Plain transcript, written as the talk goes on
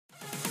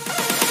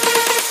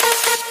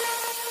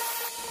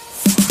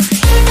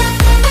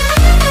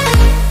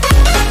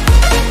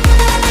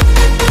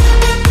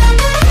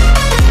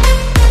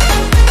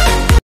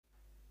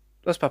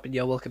What's poppin',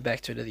 y'all? Welcome back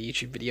to another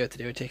YouTube video.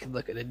 Today we're taking a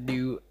look at a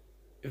new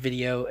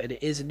video, and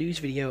it is a news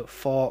video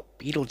for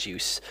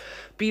Beetlejuice.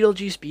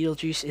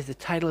 Beetlejuice is the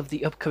title of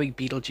the upcoming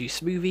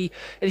Beetlejuice movie,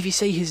 and if you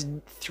say his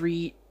name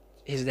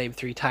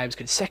three times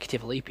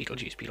consecutively,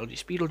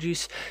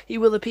 Beetlejuice, he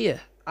will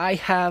appear. I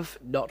have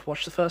not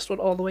watched the first one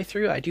all the way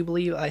through. I do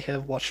believe I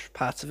have watched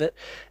parts of it,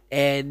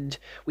 and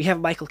we have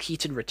Michael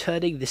Keaton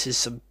returning. This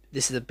is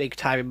a big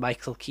time in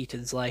Michael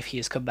Keaton's life. He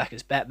has come back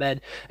as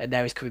Batman, and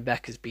now he's coming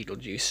back as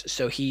Beetlejuice.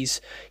 So he's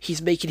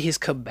making his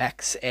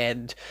comebacks,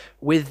 and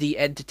with the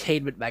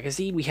Entertainment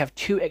magazine, we have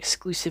two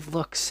exclusive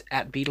looks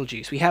at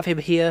Beetlejuice. We have him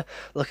here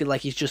looking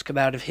like he's just come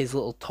out of his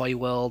little toy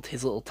world,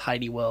 his little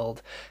tiny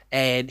world,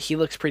 and he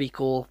looks pretty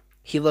cool.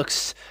 He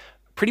looks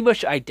pretty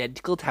much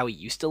identical to how he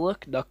used to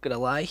look, not gonna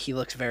lie. He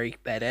looks very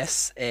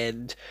badass,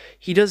 and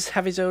he does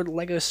have his own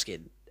Lego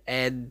skin.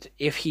 And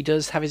if he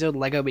does have his own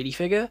Lego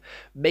minifigure,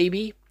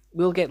 maybe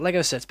we'll get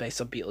Lego sets based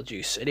on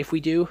Beetlejuice, and if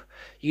we do,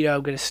 you know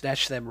I'm going to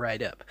snatch them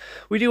right up.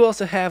 We do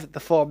also have the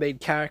four main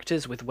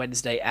characters, with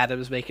Wednesday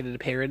Addams making an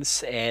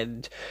appearance,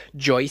 and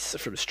Joyce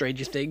from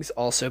Stranger Things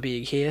also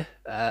being here.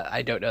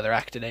 I don't know their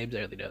actor names,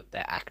 I only know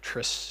their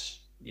actress,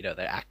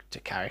 their actor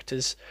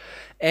characters.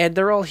 And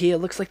they're all here.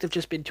 Looks like they've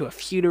just been to a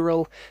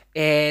funeral,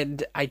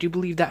 and I do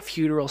believe that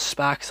funeral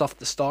sparks off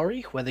the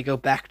story, where they go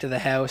back to the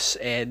house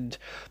and,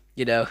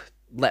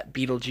 let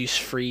Beetlejuice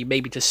free,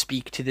 maybe to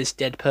speak to this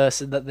dead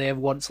person that they have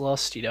once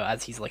lost,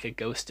 as he's like a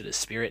ghost and a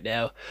spirit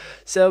now.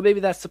 So maybe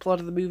that's the plot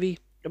of the movie.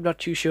 I'm not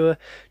too sure.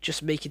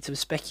 Just making some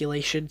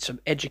speculation, some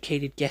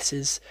educated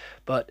guesses.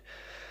 But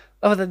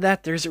other than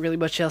that, there isn't really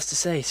much else to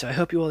say. So I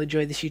hope you all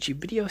enjoyed this YouTube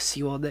video. See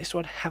you all next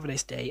one. Have a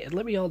nice day. And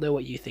let me all know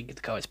what you think in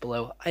the comments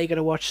below. Are you going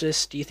to watch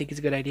this? Do you think it's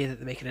a good idea that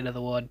they're making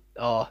another one?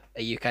 Or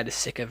are you kind of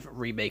sick of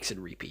remakes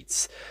and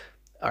repeats?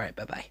 Alright,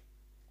 bye-bye.